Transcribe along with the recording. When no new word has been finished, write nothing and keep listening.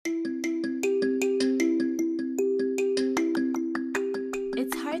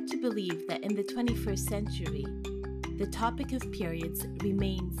believe that in the 21st century, the topic of periods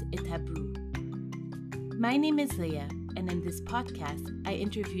remains a taboo. My name is Leah, and in this podcast, I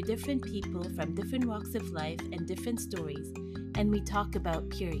interview different people from different walks of life and different stories, and we talk about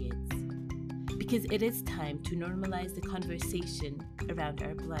periods. Because it is time to normalize the conversation around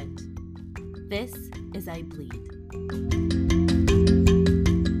our blood. This is I Bleed.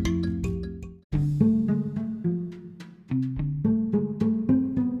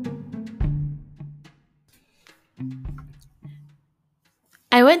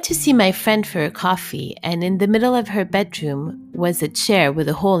 I went to see my friend for a coffee, and in the middle of her bedroom was a chair with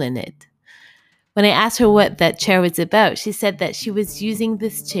a hole in it. When I asked her what that chair was about, she said that she was using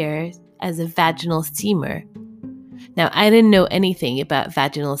this chair as a vaginal steamer. Now, I didn't know anything about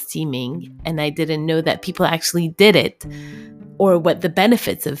vaginal steaming, and I didn't know that people actually did it, or what the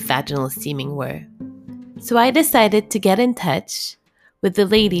benefits of vaginal steaming were. So I decided to get in touch with the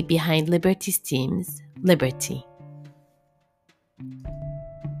lady behind Liberty Steams, Liberty.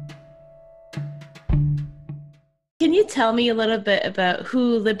 Can you tell me a little bit about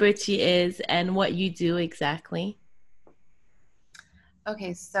who Liberty is and what you do exactly?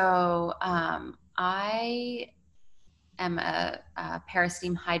 Okay, so I am a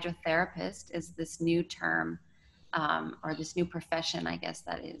peristeam hydrotherapist, is this new term or this new profession, I guess,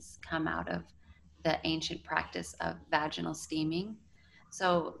 that is come out of the ancient practice of vaginal steaming.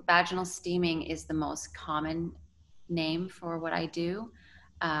 So vaginal steaming is the most common name for what I do,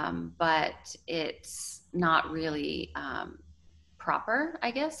 but it's not really proper,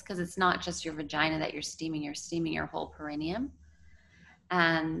 I guess, because it's not just your vagina that you're steaming your whole perineum.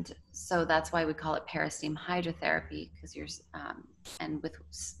 And so that's why we call it peristeam hydrotherapy, because you're and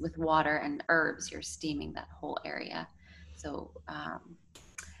with water and herbs you're steaming that whole area. So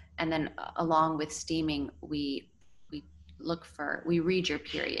and then along with steaming we read your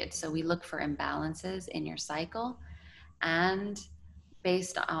period, so we look for imbalances in your cycle, and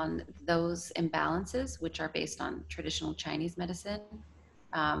based on those imbalances, which are based on traditional Chinese medicine,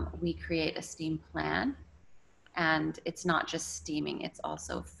 we create a steam plan. And it's not just steaming, it's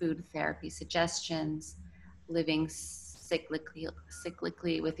also food therapy suggestions, living cyclically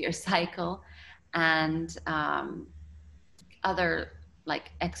with your cycle, and other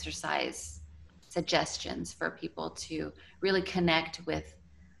like exercise suggestions for people to really connect with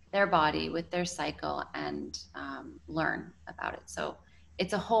their body, with their cycle, and learn about it. So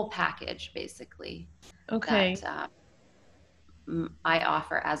it's a whole package, basically, Okay. that I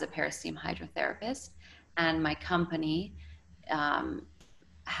offer as a peristeam hydrotherapist. And my company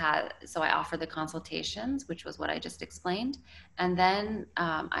so I offer the consultations, which was what I just explained. And then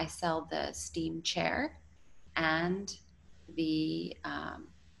I sell the steam chair and the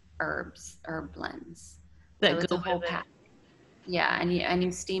herb blends. That So it's go a whole with it. pack. Yeah, and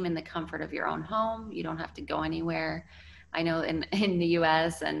you steam in the comfort of your own home. You don't have to go anywhere. I know in the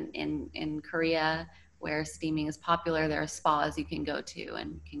US and in Korea, where steaming is popular, there are spas you can go to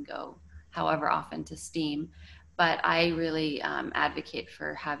and can go however often to steam. But I really advocate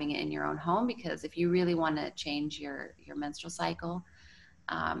for having it in your own home, because if you really want to change your menstrual cycle,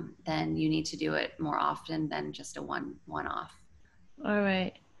 then you need to do it more often than just a one-off. All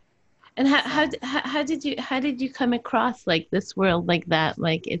right. And how did you come across like this world like that?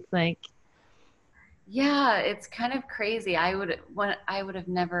 Like it's like, yeah, it's kind of crazy. I would have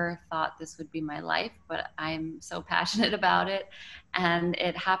never thought this would be my life, but I'm so passionate about it. And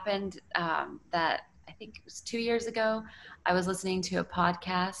it happened that I think it was 2 years ago. I was listening to a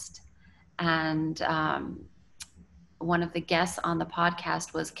podcast, and one of the guests on the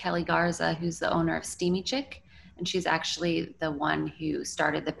podcast was Kelly Garza, who's the owner of Steamy Chick. And she's actually the one who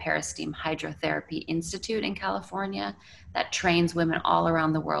started the Peristeam Hydrotherapy Institute in California that trains women all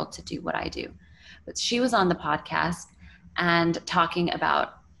around the world to do what I do. But she was on the podcast and talking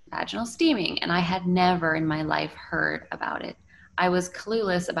about vaginal steaming, and I had never in my life heard about it. I was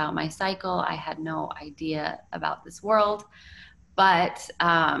clueless about my cycle. I had no idea about this world, but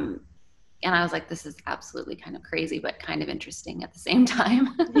and I was like, this is absolutely kind of crazy, but kind of interesting at the same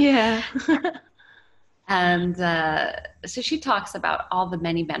time. yeah. And so she talks about all the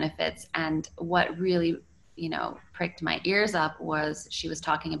many benefits, and what really, pricked my ears up was she was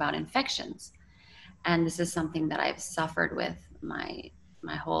talking about infections. And this is something that I've suffered with my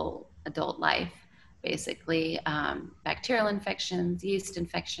whole adult life, basically, bacterial infections, yeast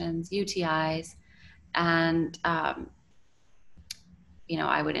infections, UTIs, and I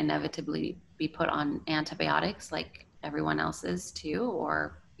would inevitably be put on antibiotics like everyone else is too,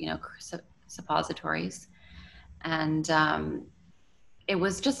 or suppositories, and it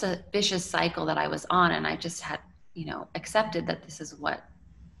was just a vicious cycle that I was on, and I just had accepted that this is what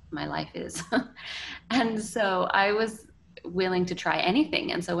my life is. And so I was willing to try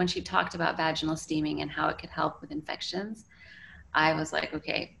anything. And so when she talked about vaginal steaming and how it could help with infections, I was like,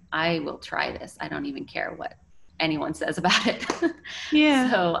 okay, I will try this. I don't even care what anyone says about it. Yeah.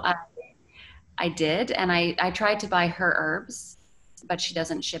 So I did, and I tried to buy her herbs, but she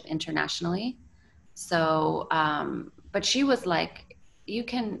doesn't ship internationally. So, but she was like, you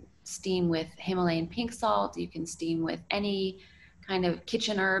can steam with Himalayan pink salt, you can steam with any kind of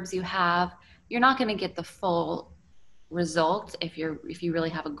kitchen herbs you have. You're not going to get the full result if you really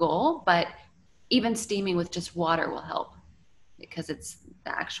have a goal, but even steaming with just water will help because it's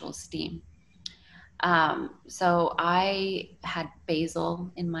the actual steam. So I had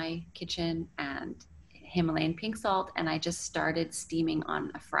basil in my kitchen and Himalayan pink salt, and I just started steaming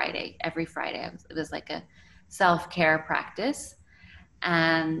on a Friday. Every Friday, it was like a self-care practice.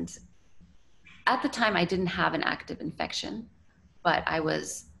 And at the time, I didn't have an active infection, but I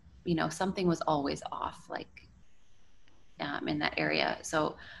was, something was always off, like in that area.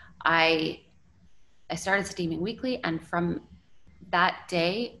 So I I started steaming weekly, and from that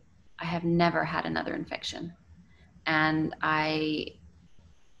day, I have never had another infection, and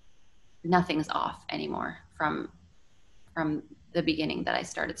nothing's off anymore from the beginning that I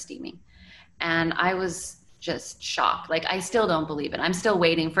started steaming. And I was just shocked. Like, I still don't believe it. I'm still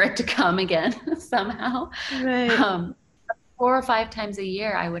waiting for it to come again somehow. Right. Um, 4 or 5 times a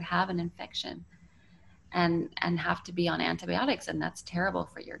year, I would have an infection and have to be on antibiotics, and that's terrible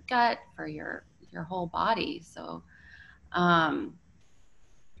for your gut, for your whole body. So, um,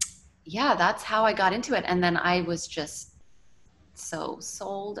 yeah, that's how I got into it. And then I was just so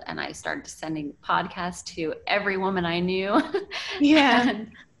sold, and I started sending podcasts to every woman I knew. Yeah.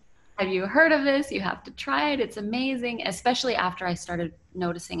 And have you heard of this? You have to try it. It's amazing, especially after I started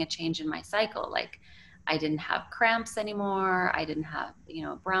noticing a change in my cycle. Like, I didn't have cramps anymore. I didn't have,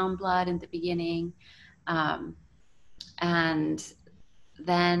 brown blood in the beginning. Um, and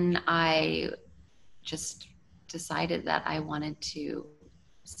then I just decided that I wanted to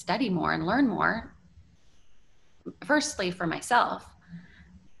study more and learn more, firstly for myself.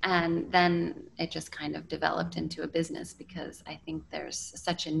 And then it just kind of developed into a business because I think there's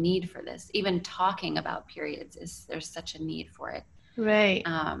such a need for this. Even talking about periods there's such a need for it. Right.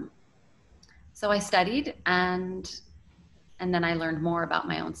 So I studied, and then I learned more about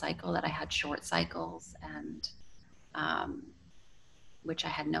my own cycle, that I had short cycles, and which I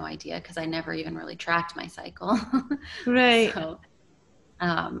had no idea because I never even really tracked my cycle. Right. So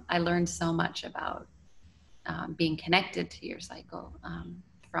I learned so much about being connected to your cycle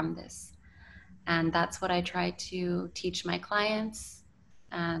from this. And that's what I try to teach my clients.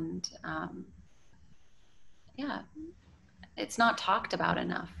 And yeah, it's not talked about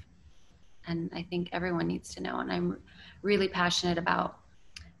enough. And I think everyone needs to know. And I'm really passionate about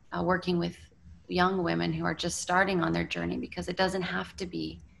working with young women who are just starting on their journey, because it doesn't have to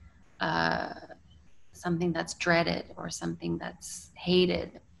be something that's dreaded or something that's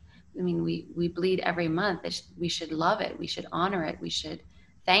hated. I mean, we bleed every month. We should love it. We should honor it. We should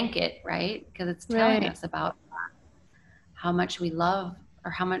thank it, right? Because it's telling Right. us about how much we love,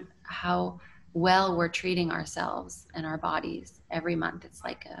 or how well we're treating ourselves and our bodies every month. It's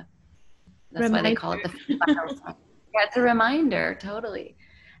like that's why they Reminder. call it the vital. Yeah, it's a reminder, totally.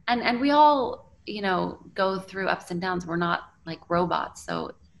 And we all, go through ups and downs. We're not like robots.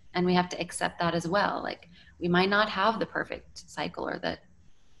 So, and we have to accept that as well. Like, we might not have the perfect cycle or the,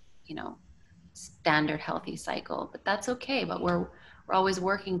 standard healthy cycle, but that's okay. But we're always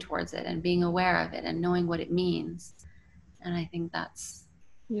working towards it and being aware of it and knowing what it means. And I think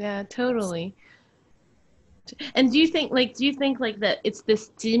Yeah, that's totally. And do you think like that it's the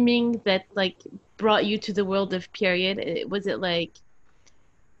steaming that like brought you to the world of period? Was it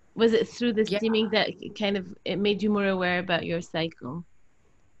through the yeah, steaming that kind of it made you more aware about your cycle?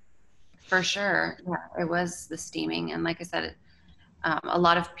 for sure. Yeah, it was the steaming. And like I said, a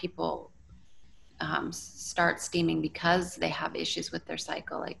lot of people start steaming because they have issues with their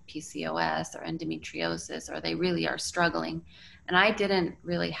cycle, like PCOS or endometriosis, or they really are struggling. And I didn't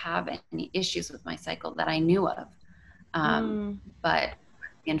really have any issues with my cycle that I knew of. Mm, But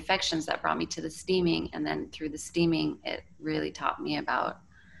the infections that brought me to the steaming, and then through the steaming, it really taught me about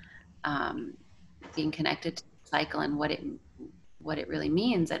um, being connected to the cycle and what it really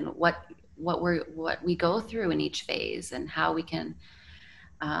means, and what we go through in each phase, and how we can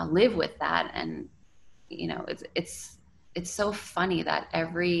live with that. And it's so funny that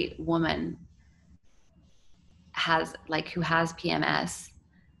every woman who has PMS,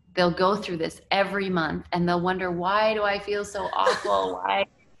 they'll go through this every month, and they'll wonder, why do I feel so awful? Why?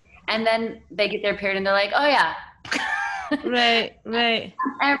 And then they get their period and they're like, oh yeah. Right, right.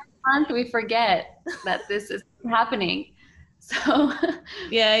 Every month we forget that this is happening. So,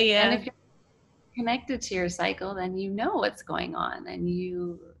 Yeah, and yeah. if you're connected to your cycle, then you know what's going on, and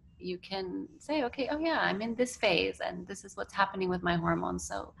you can say, okay, oh yeah, I'm in this phase, and this is what's happening with my hormones.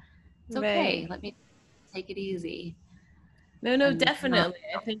 So it's Right. okay. Let me take it easy No, no, and not. definitely.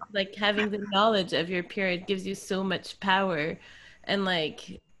 I think like having the knowledge of your period gives you so much power and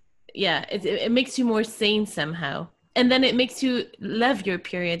like yeah, it makes you more sane somehow. And then it makes you love your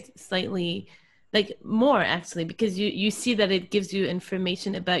period slightly like more actually because you see that it gives you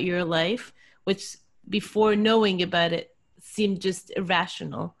information about your life which before knowing about it seemed just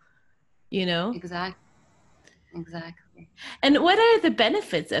irrational, you know? Exactly. Exactly. And what are the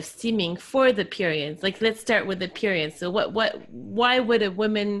benefits of steaming for the periods? Like, let's start with the periods. So, why would a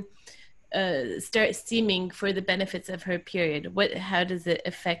woman start steaming for the benefits of her period? How does it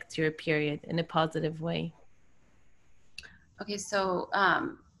affect your period in a positive way? Okay, so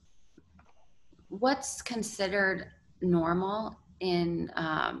what's considered normal in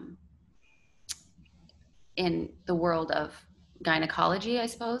the world of gynecology, I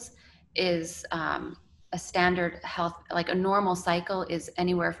suppose, is a standard health, like a normal cycle is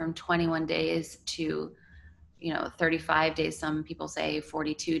anywhere from 21 days to 35 days, some people say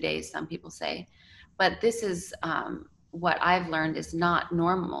 42 days, some people say. But this is what I've learned is not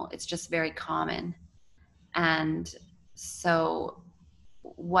normal, it's just very common. And so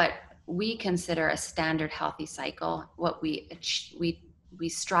what we consider a standard healthy cycle, what we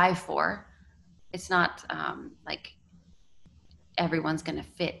strive for, it's not like everyone's going to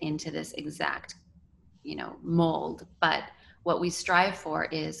fit into this exact mold, but what we strive for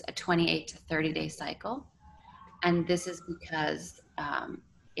is a 28 to 30 day cycle. And this is because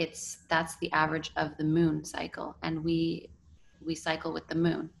that's the average of the moon cycle, and we cycle with the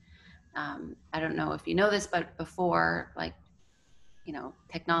moon. I don't know if you know this, but before, like,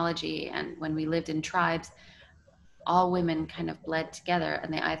 technology, and when we lived in tribes, all women kind of bled together,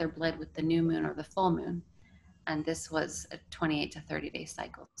 and they either bled with the new moon or the full moon. And this was a 28 to 30 day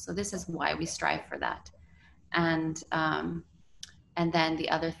cycle. So this is why we strive for that. And then the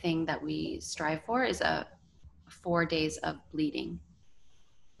other thing that we strive for is a 4 days of bleeding,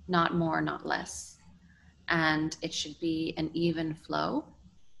 not more, not less. And it should be an even flow,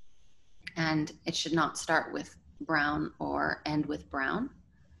 and it should not start with brown or end with brown.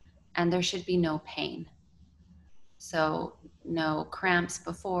 And there should be no pain. So no cramps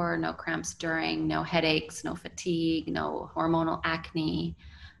before, no cramps during, no headaches, no fatigue, no hormonal acne.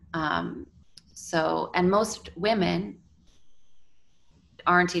 Um, and most women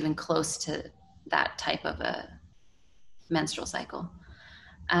aren't even close to that type of a menstrual cycle.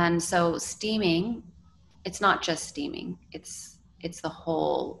 And so steaming, it's not just steaming, it's the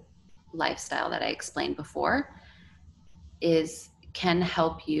whole lifestyle that I explained before, is can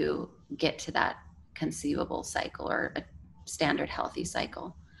help you get to that conceivable cycle or a standard healthy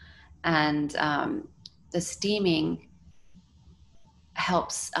cycle. And the steaming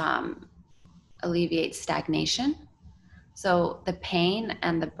helps alleviate stagnation. So the pain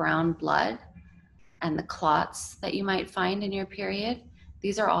and the brown blood and the clots that you might find in your period,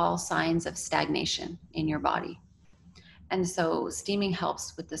 these are all signs of stagnation in your body. And so steaming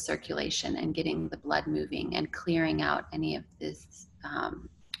helps with the circulation and getting the blood moving and clearing out any of this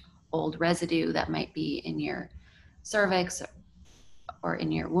old residue that might be in your cervix or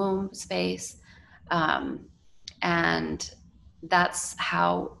in your womb space. And that's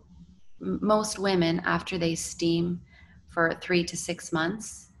how most women, after they steam for 3 to 6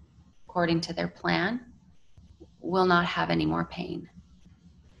 months, according to their plan, will not have any more pain.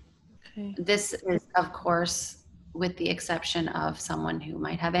 Okay. This is, of course, with the exception of someone who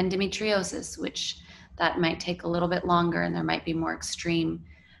might have endometriosis, which that might take a little bit longer, and there might be more extreme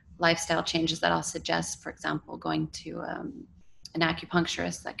lifestyle changes that I'll suggest. For example, going to an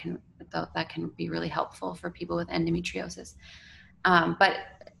acupuncturist that can be really helpful for people with endometriosis. But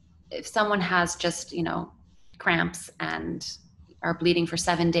if someone has just cramps and are bleeding for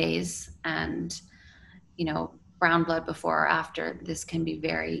 7 days and brown blood before or after, this can be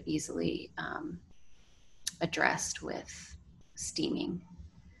very easily addressed with steaming.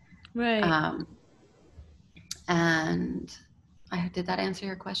 Right. And did that answer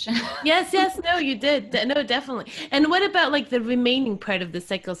your question? Yes, yes, no, you did. No, definitely. And what about like the remaining part of the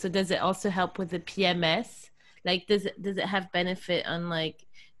cycle? So does it also help with the PMS? Like does it have benefit on like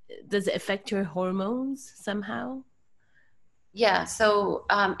does it affect your hormones somehow? Yeah. So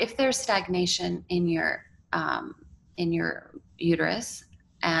if there's stagnation in your uterus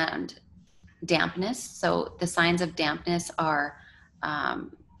and dampness, so the signs of dampness are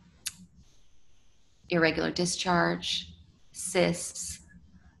um, irregular discharge, cysts,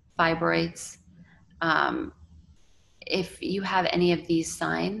 fibroids. Um, if you have any of these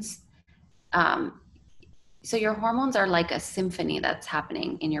signs, um, so your hormones are like a symphony that's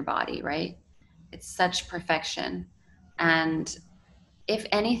happening in your body, right? It's such perfection. And if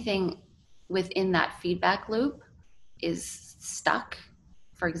anything within that feedback loop is stuck,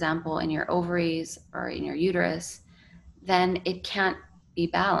 for example, in your ovaries or in your uterus, then it can't be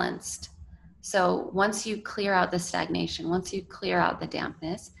balanced. So once you clear out the stagnation, once you clear out the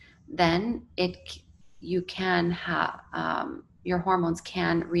dampness, then you can have your hormones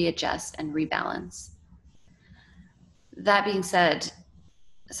can readjust and rebalance. That being said,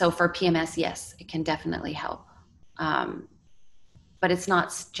 so for PMS, yes, it can definitely help. But it's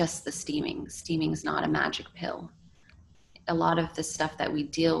not just the steaming. Steaming is not a magic pill. A lot of the stuff that we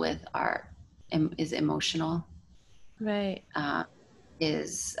deal with is emotional, Right.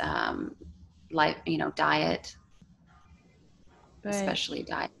 is life, diet, Right. especially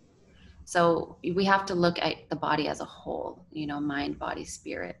diet. So we have to look at the body as a whole, mind, body,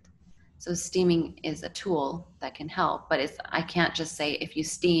 spirit. So steaming is a tool that can help, but I can't just say if you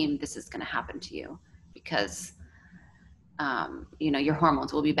steam, this is going to happen to you, because your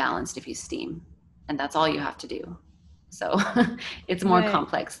hormones will be balanced if you steam, and that's all you have to do. So it's more Right.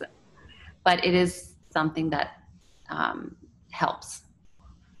 complex, but it is something that helps.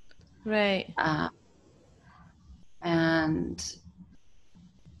 Right. And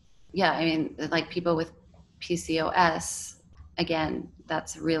yeah, I mean, like people with PCOS, again,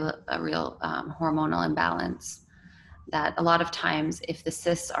 that's a real hormonal imbalance. That a lot of times, if the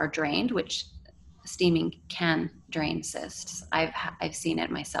cysts are drained, which steaming can drain cysts, I've seen it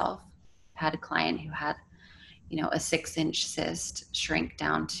myself. Had a client who had, a 6-inch cyst shrink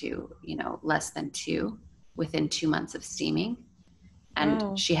down to, less than 2 within 2 months of steaming, and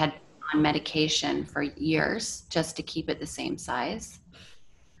Wow. she had on medication for years just to keep it the same size.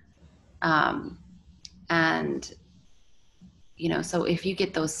 And so if you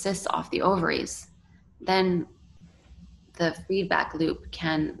get those cysts off the ovaries, then the feedback loop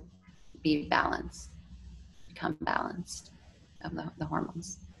can become balanced of the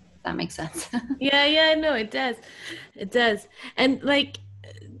hormones. Does that make sense? Yeah, no, it does. It does. And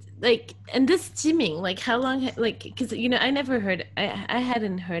and this steaming, like how long, because I never heard, I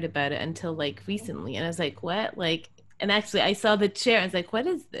hadn't heard about it until like recently, and I was like, what? Like, and actually, I saw the chair. I was like, what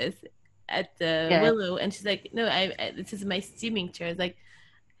is this at the Yeah. Willow? And she's like, no, this is my steaming chair. I was like,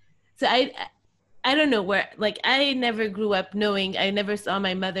 so I don't know where, like, I never grew up knowing, I never saw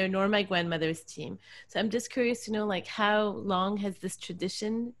my mother nor my grandmother's team. So I'm just curious to know, like, how long has this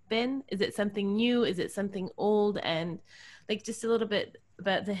tradition been? Is it something new? Is it something old? And like, just a little bit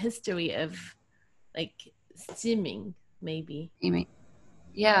about the history of like steaming, maybe. Steaming.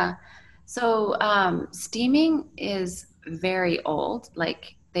 Yeah. So steaming is very old.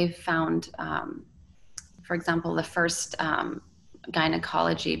 Like they've found, for example, the first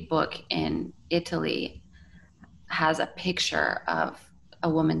gynecology book in Italy has a picture of a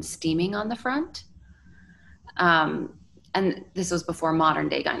woman steaming on the front. And this was before modern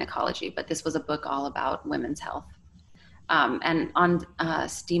day gynecology, but this was a book all about women's health. And on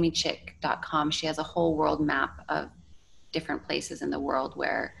steamychick.com, she has a whole world map of different places in the world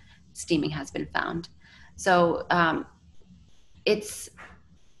where steaming has been found. So this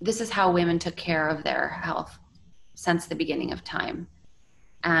is how women took care of their health since the beginning of time.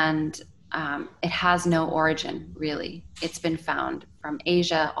 And it has no origin, really. It's been found from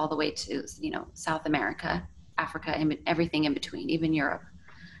Asia all the way to, South America, Africa, and everything in between, even Europe.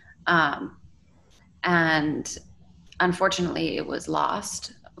 And unfortunately, it was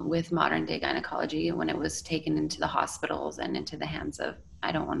lost with modern day gynecology when it was taken into the hospitals and into the hands of,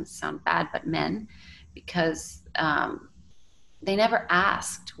 I don't want to sound bad, but men, because they never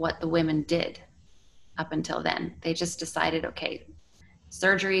asked what the women did up until then. They just decided, okay,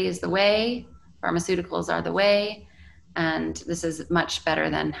 surgery is the way, pharmaceuticals are the way, and this is much better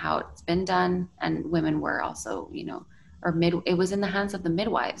than how it's been done. And women were also, it was in the hands of the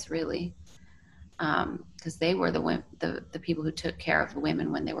midwives, really, because they were the people who took care of the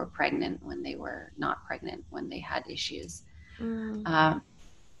women when they were pregnant, when they were not pregnant, when they had issues.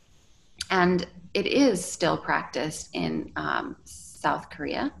 And it is still practiced in South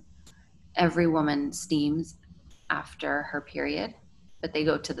Korea. Every woman steams after her period, but they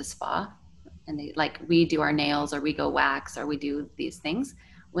go to the spa, and they, like we do our nails, or we go wax, or we do these things.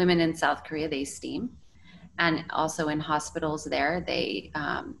 Women in South Korea, they steam. And also in hospitals there, they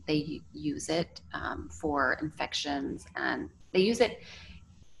use it for infections, and they use it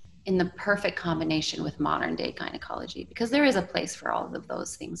in the perfect combination with modern day gynecology, because there is a place for all of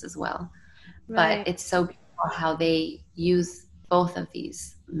those things as well. Right. But it's so beautiful how they use both of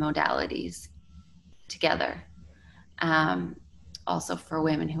these modalities together. Um, Also, for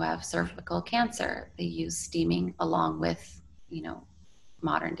women who have cervical cancer, they use steaming along with, you know,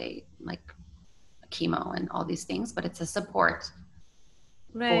 modern day like chemo and all these things, but it's a support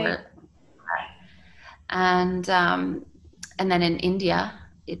Right. for. And and then in India,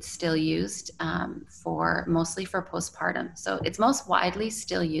 it's still used for mostly for postpartum. So it's most widely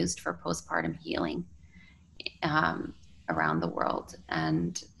still used for postpartum healing um, around the world.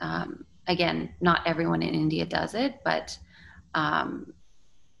 And again, not everyone in India does it, but um,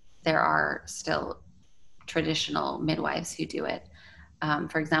 there are still traditional midwives who do it.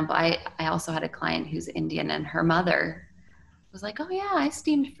 For example, I also had a client who's Indian, and her mother was like, "Oh yeah, I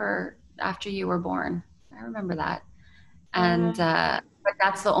steamed for after you were born. I remember that." And Wow. but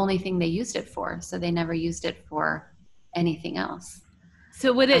that's the only thing they used it for. So they never used it for anything else.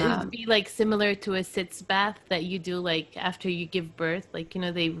 So would it Um, be like similar to a sitz bath that you do like after you give birth? Like, you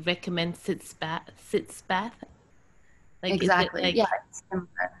know, they recommend sitz bath. Like, is it exactly. Yeah, like, it's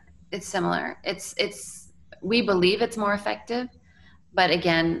similar. It's similar. It's we believe it's more effective, but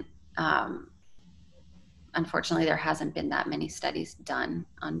again, um, unfortunately, there hasn't been that many studies done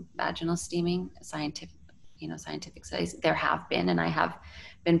on vaginal steaming, scientific studies. There have been, and I have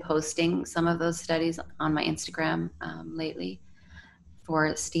been posting some of those studies on my Instagram lately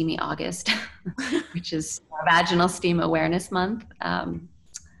for Steamy August, which is Vaginal Steam Awareness Month.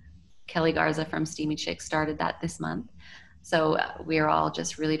 Kelly Garza from Steamy Chick started that this month. So we're all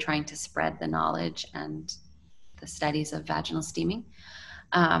just really trying to spread the knowledge and the studies of vaginal steaming.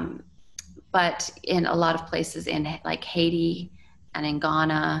 Um, but in a lot of places in like Haiti and in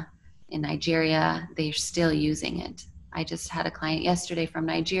Ghana, in Nigeria, they're still using it. I just had a client yesterday from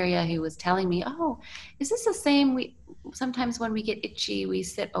Nigeria who was telling me, "Oh, is this the same? We sometimes when we get itchy, we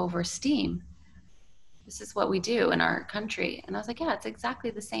sit over steam. This is what we do in our country." And I was like, "Yeah, it's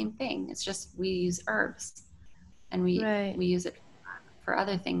exactly the same thing. It's just we use herbs and right, we use it for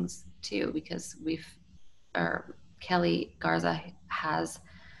other things too because or Kelly Garza has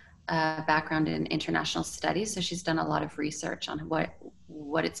a background in international studies, so she's done a lot of research on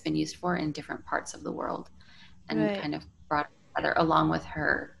what it's been used for in different parts of the world, and right. kind of brought it together along with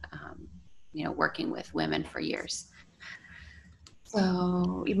her, working with women for years.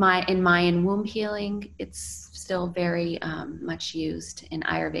 So in Mayan womb healing, it's still very much used in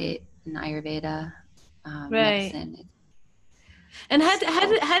Ayurveda Right. medicine. And It's still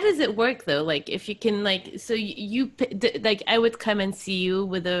how does it work though? Like if you can like so like I would come and see you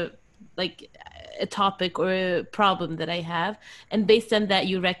with like a topic or a problem that I have, and based on that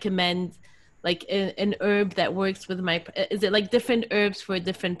you recommend like an herb that works with my, is it like different herbs for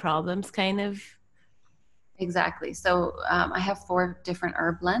different problems kind of? exactly. So I have 4 different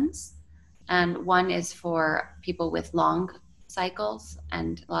herb blends, and one is for people with long cycles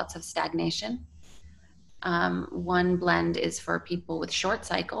and lots of stagnation. One blend is for people with short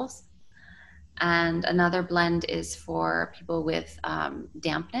cycles, and another blend is for people with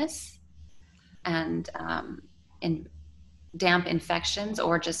dampness and in damp infections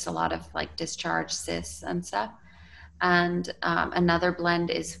or just a lot of like discharge cysts and stuff. And another blend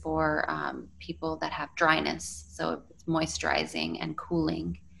is for people that have dryness, so it's moisturizing and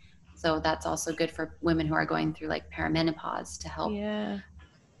cooling. So that's also good for women who are going through like perimenopause to help Yeah.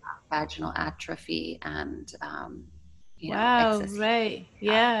 vaginal atrophy and Wow, excess heat. right.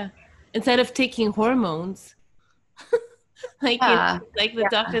 Yeah. Instead of taking hormones, like, you know, Yeah, like the yeah,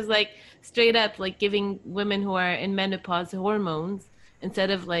 doctor's like straight up like giving women who are in menopause hormones instead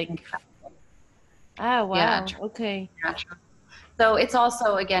of like, ah, yeah, wow. Okay. natural. So it's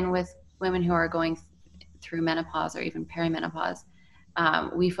also again with women who are going through menopause or even perimenopause.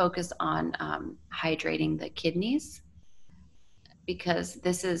 We focus on hydrating the kidneys because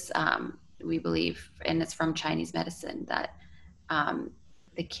this is, we believe, and it's from Chinese medicine, that um,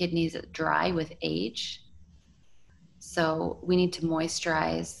 the kidneys dry with age. So we need to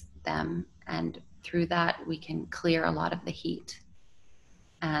moisturize them. And through that, we can clear a lot of the heat.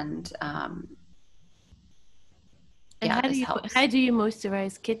 And And yeah, this how helps. do you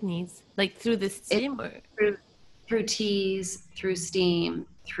moisturize kidneys? Like through the It's steam or? through, through teas, through steam,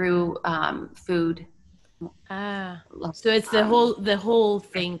 through food. Ah, so it's the Um, whole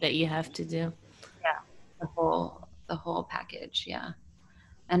thing that you have to do. yeah, the whole package. Yeah.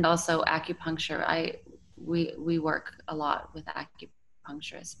 And also acupuncture. We work a lot with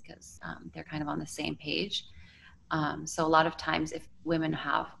acupuncturists because they're kind of on the same page. So a lot of times, if women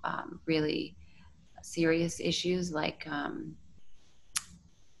have really serious issues like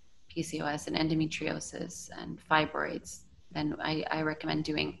PCOS and endometriosis and fibroids, then I recommend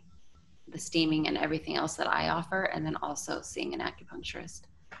doing the steaming and everything else that I offer, and then also seeing an acupuncturist.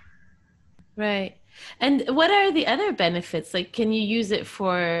 Right. And what are the other benefits? Like, can you use it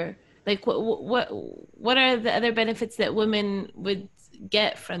for like what are the other benefits that women would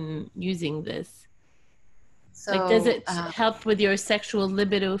get from using this? Like, does So, it help with your sexual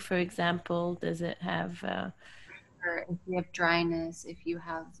libido, for example? Does it have or if you have dryness, if you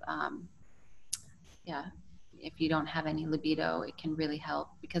have, yeah, if you don't have any libido, it can really help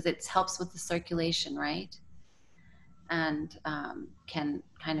because it helps with the circulation, right? And can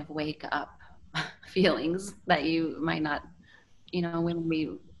kind of wake up feelings that you might not,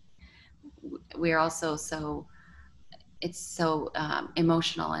 when we're also so, it's so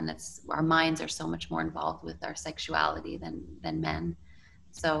emotional, and it's our minds are so much more involved with our sexuality than men.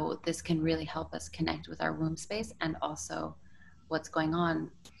 So this can really help us connect with our womb space and also what's going on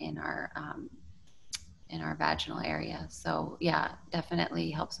in our vaginal area. So yeah,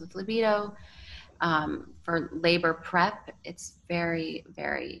 definitely helps with libido. For labor prep, it's very,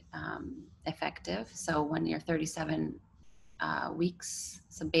 very effective. So when you're 37 weeks,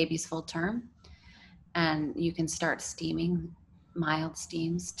 so baby's full term, and you can start steaming, mild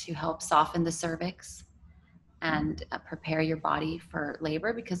steams to help soften the cervix and prepare your body for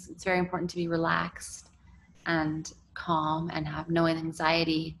labor, because it's very important to be relaxed and calm and have no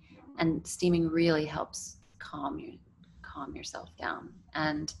anxiety. And steaming really helps calm yourself down,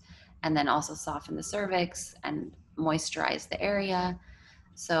 and then also soften the cervix and moisturize the area.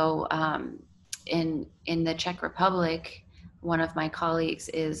 So in the Czech Republic, one of my colleagues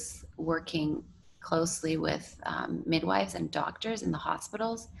is working closely with midwives and doctors in the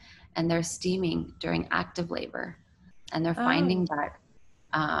hospitals, and they're steaming during active labor, and they're oh, finding that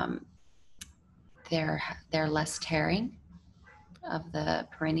um, they're less tearing of the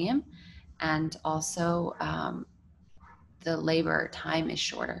perineum, and also the labor time is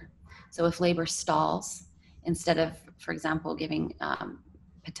shorter. So if labor stalls, instead of, for example, giving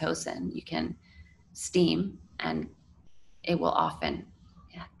pitocin, you can steam, and it will often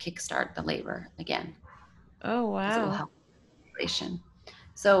kickstart the labor again oh because it will wow. help circulation.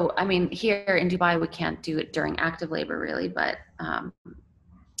 So, I mean, here in Dubai, we can't do it during active labor really, but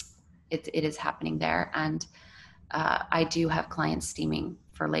it is happening there. And I do have clients steaming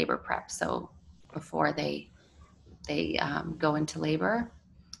for labor prep. So before they go into labor,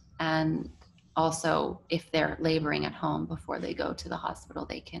 and also if they're laboring at home before they go to the hospital,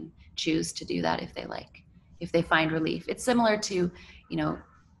 they can choose to do that if they like, if they find relief. It's similar to,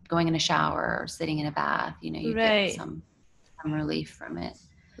 going in a shower or sitting in a bath. You get Right. some relief from it.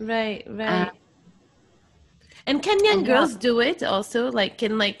 Right, And, right. And can young and yeah, girls do it also?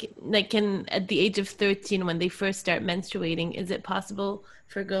 Can at the age of 13 when they first start menstruating, is it possible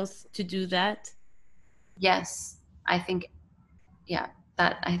for girls to do that? yes, I think, yeah,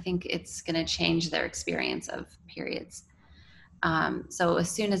 that I think it's going to change their experience of periods. So as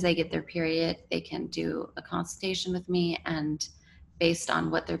soon as they get their period, they can do a consultation with me, and based on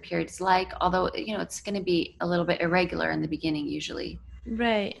what their period's like, although it's going to be a little bit irregular in the beginning usually,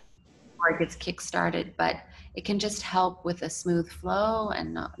 Right. before it gets kick-started, but it can just help with a smooth flow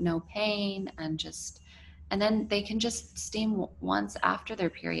and no pain, and then they can just steam once after their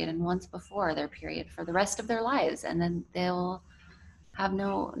period and once before their period for the rest of their lives, and then they'll have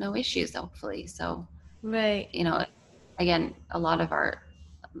no issues, hopefully. So Right. you know again, a lot of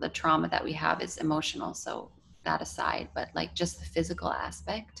the trauma that we have is emotional, so that aside, but like just the physical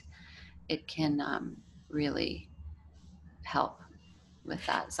aspect, it can really help with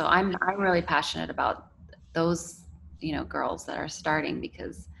that. So I'm really passionate about those girls that are starting,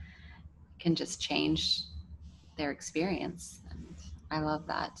 because it can just change their experience, and I love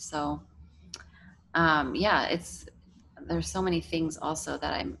that. So yeah, there's so many things also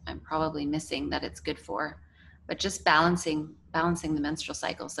that I'm probably missing that it's good for, but just balancing the menstrual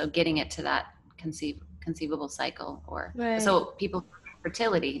cycle. So getting it to that conceivable cycle, or Right. so people,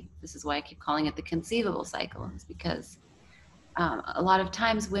 fertility. This is why I keep calling it the conceivable cycle, is because a lot of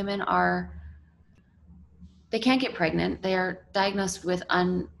times women they can't get pregnant. They are diagnosed with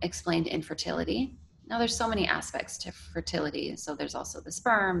unexplained infertility. Now, there's so many aspects to fertility. So there's also the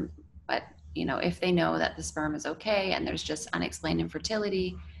sperm, but if they know that the sperm is okay and there's just unexplained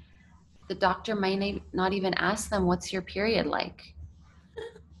infertility, the doctor might not even ask them, "What's your period like?"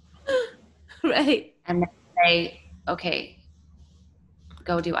 Right. And they say, "Okay,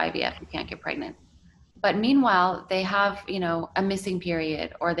 go do IVF. You can't get pregnant." But meanwhile, they have, a missing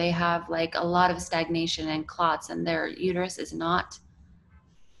period, or they have like a lot of stagnation and clots, and their uterus is not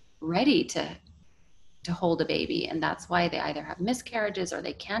ready to hold a baby, and that's why they either have miscarriages or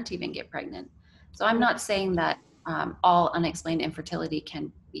they can't even get pregnant. So I'm not saying that all unexplained infertility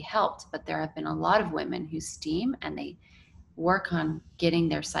can be helped. But there have been a lot of women who steam and they work on getting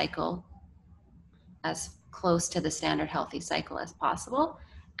their cycle as close to the standard healthy cycle as possible,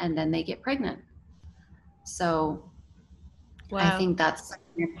 and then they get pregnant. So I Wow. think that's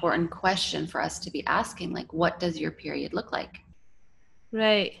an important question for us to be asking, like, what does your period look like?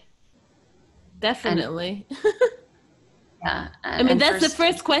 Right. And Definitely. yeah, I mean, and that's the first,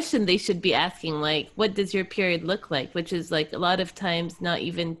 first question they should be asking, like, what does your period look like? Which is like a lot of times not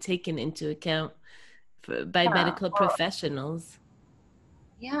even taken into account by yeah, medical professionals.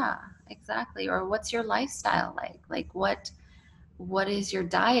 yeah, exactly. Or what's your lifestyle like? Like what is your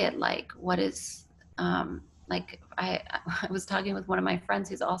diet like? What is like I was talking with one of my friends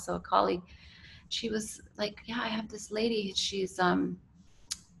who's also a colleague. She was like, yeah, I have this lady, she's done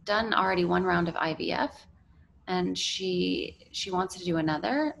already one round of IVF, and she wants to do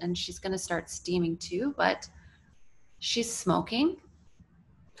another, and she's going to start steaming too, but she's smoking.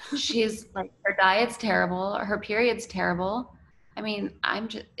 She's like, her diet's terrible, her period's terrible. I mean, I'm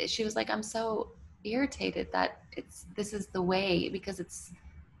just, she was like, I'm so irritated that this is the way, because it's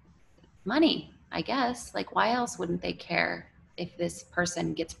money, I guess. Like, why else wouldn't they care if this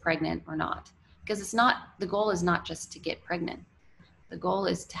person gets pregnant or not? Because it's not, the goal is not just to get pregnant. The goal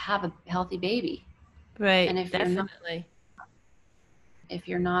is to have a healthy baby. And Right, definitely.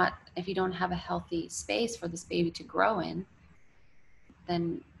 if you don't have a healthy space for this baby to grow in,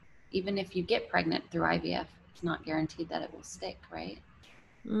 then even if you get pregnant through IVF, it's not guaranteed that it will stick, right?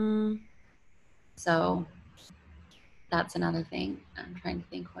 Mm. So that's another thing. I'm trying to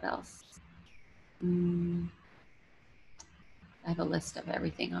think what else. Mm, I have a list of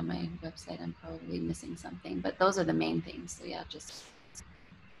everything on my website. I'm probably missing something, but those are the main things. So yeah, just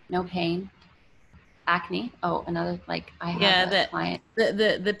no pain. Acne. Oh, another, like, I have Yeah, a that client.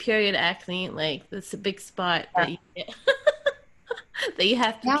 the period acne, like that's a big spot Yeah, that you get that you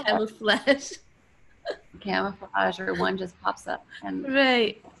have to yeah, camouflage. camouflage, or one just pops up, and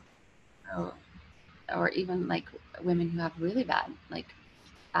Right. so, or even like women who have really bad like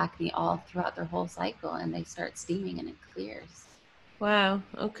acne all throughout their whole cycle, and they start steaming and it clears. Wow.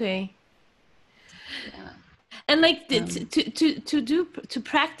 Okay. Yeah. And like Um, to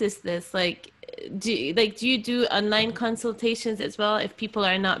practice this, like do you do online consultations as well if people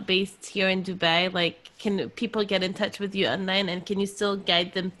are not based here in Dubai? Like can people get in touch with you online and can you still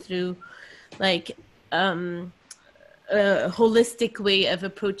guide them through like um a holistic way of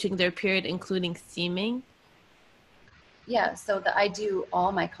approaching their period, including steaming? yeah. So I do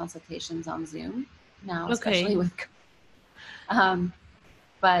all my consultations on Zoom now, especially Okay. with, um,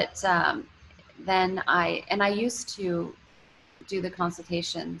 but then I used to do the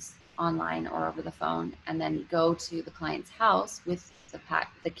consultations online or over the phone, and then go to the client's house with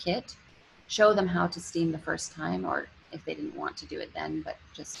the kit, show them how to steam the first time, or if they didn't want to do it then, but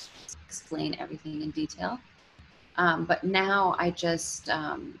just explain everything in detail. But now I just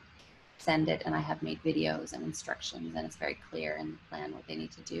send it, and I have made videos and instructions, and it's very clear in the plan what they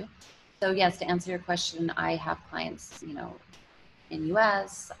need to do. So yes, to answer your question, I have clients, in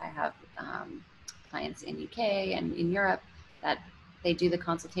US, I have clients in UK and in Europe that they do the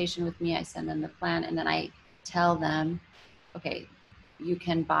consultation with me. I send them the plan, and then I tell them, okay, you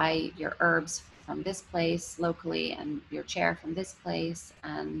can buy your herbs from this place locally and your chair from this place,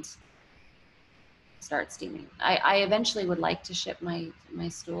 and start steaming. I eventually would like to ship my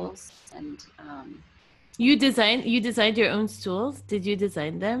stools, and You designed your own stools? Did you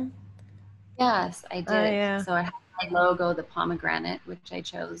design them? yes, I Oh did. yeah. So I have my logo, the pomegranate, which I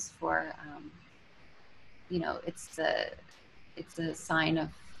chose for, it's the sign of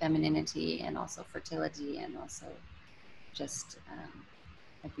femininity and also fertility, and also just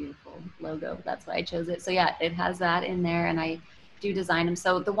a beautiful logo. That's why I chose it. So yeah, it has that in there, and I do design them.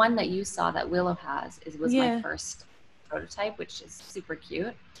 So the one that you saw that Willow has was my Yeah. first prototype, which is super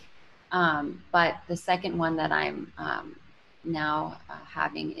cute. But the second one that I'm now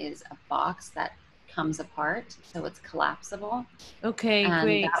having is a box that comes apart, so it's collapsible, Okay, and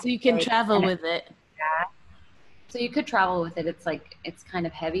great. that So you can way, travel and with it. so you could travel with it. It's kind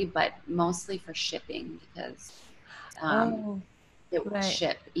of heavy, but mostly for shipping, because um, Oh, it will right.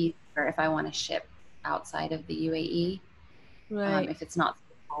 ship easier if I want to ship outside of the UAE, Right. if it's not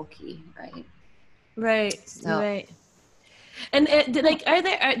so bulky, right? Right. So Right. And like,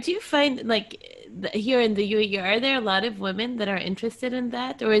 do you find like here in the UAE, are there a lot of women that are interested in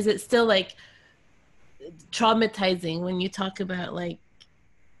that, or is it still like traumatizing when you talk about like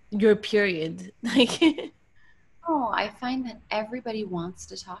your period? Like, oh, I find that everybody wants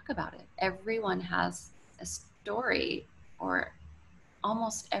to talk about it. Everyone has a story, or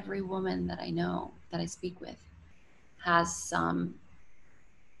almost every woman that I know that I speak with has some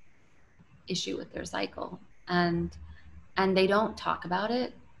issue with their cycle, and they don't talk about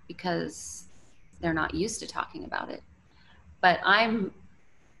it because they're not used to talking about it. But I'm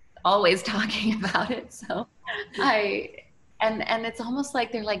always talking about it, so and it's almost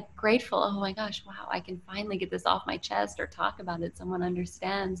like they're like grateful. Oh my gosh, wow, I can finally get this off my chest or talk about it. Someone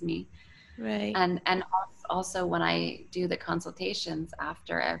understands me. Right. And also when I do the consultations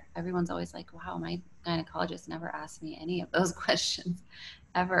after, everyone's always like, wow, my gynecologist never asked me any of those questions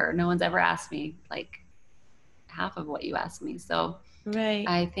ever. No one's ever asked me like half of what you asked me. So Right.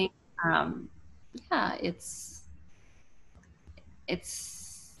 I think, yeah, it's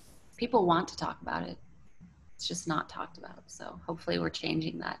people want to talk about it. It's just not talked about. So hopefully we're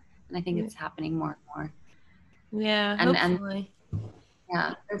changing that. And I think it's happening more and more. Yeah, And hopefully.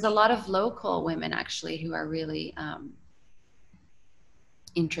 yeah, there's a lot of local women actually who are really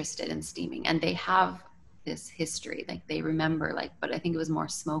interested in steaming, and they have this history. Like they remember, like, but I think it was more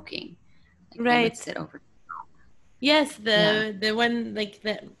smoking. Like they would sit over. Yes, the one like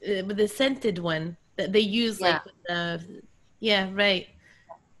the scented one that they use like with the right.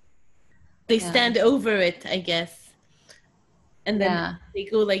 They stand over it, I guess, and then they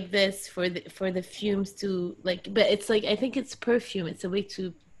go like this for the fumes to like. But it's like I think it's perfume. It's a way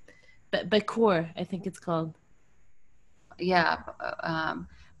to, Bakor, I think it's called. Yeah,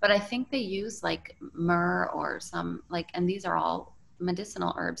 but I think they use like myrrh or some like, and these are all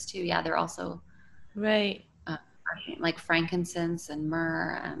medicinal herbs too. Yeah, they're also right. Like frankincense and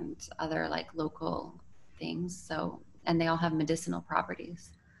myrrh and other like local things. So, and they all have medicinal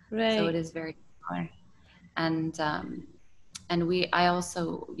properties. Right. So it is very similar. And I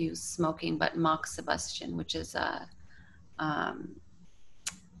also use smoking, but moxibustion, which is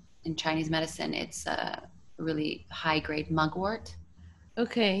in Chinese medicine, it's a really high grade mugwort.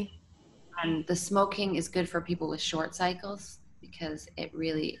 Okay. And the smoking is good for people with short cycles because it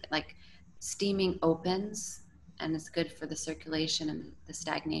really, like, steaming opens and it's good for the circulation and the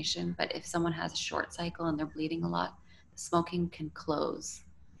stagnation. But if someone has a short cycle and they're bleeding a lot, the smoking can close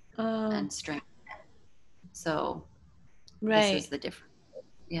and strengthen. So this is the difference.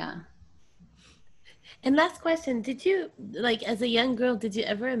 Yeah. And last question, did you, like, as a young girl, did you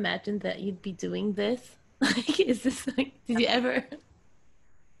ever imagine that you'd be doing this? Like, is this like, did you ever?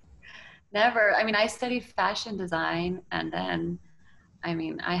 Never. I mean, I studied fashion design, and then, I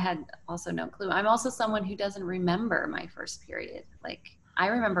mean, I had also no clue. I'm also someone who doesn't remember my first period. Like, I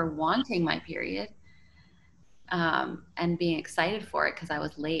remember wanting my period and being excited for it because I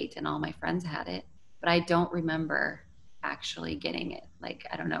was late and all my friends had it, but I don't remember actually getting it. Like,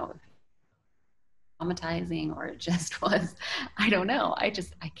 I don't know, traumatizing or it just was, I don't know. I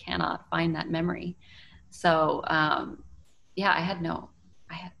cannot find that memory. So, yeah, I had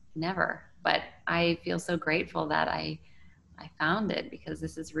never, but I feel so grateful that I found it because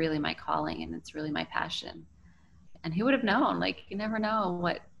this is really my calling and it's really my passion. And who would have known? Like, you never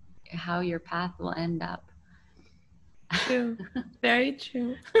know how your path will end up. True. Very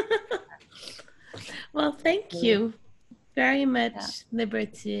true. Well, thank you very much,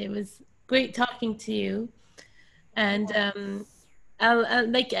 Liberty. It was great talking to you. And I'll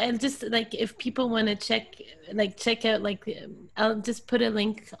just like, if people want to check out, like, I'll just put a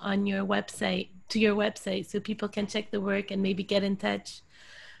link on your website to your website so people can check the work and maybe get in touch.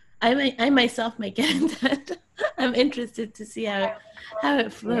 I myself might get in touch. I'm interested to see how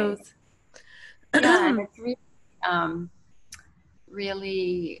it flows. Yeah, and it's really,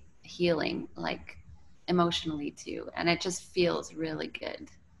 really healing, like emotionally too, and it just feels really good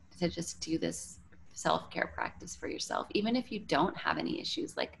to just do this self-care practice for yourself, even if you don't have any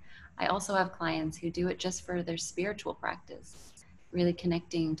issues. Like, I also have clients who do it just for their spiritual practice, really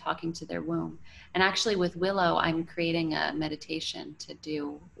connecting, talking to their womb. And actually with Willow, I'm creating a meditation to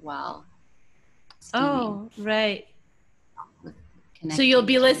do while steaming. Oh, right. So you'll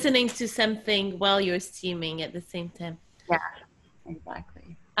be listening to something while you're steaming at the same time. Yeah,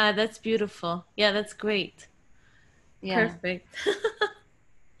 exactly. That's beautiful. Yeah, that's great. Yeah. Perfect.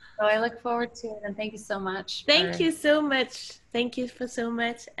 So I look forward to it, and thank you so much. Thank you so much. Thank you for so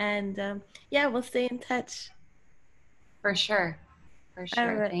much. And yeah, we'll stay in touch. For sure. For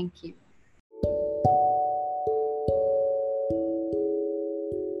sure. Right. Thank you.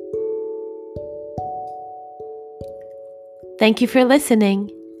 Thank you for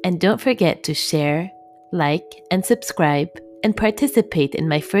listening. And don't forget to share, like, and subscribe, and participate in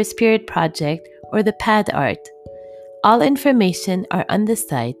my first period project or the pad art. All information are on the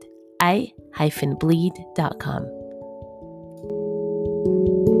site i-bleed.com.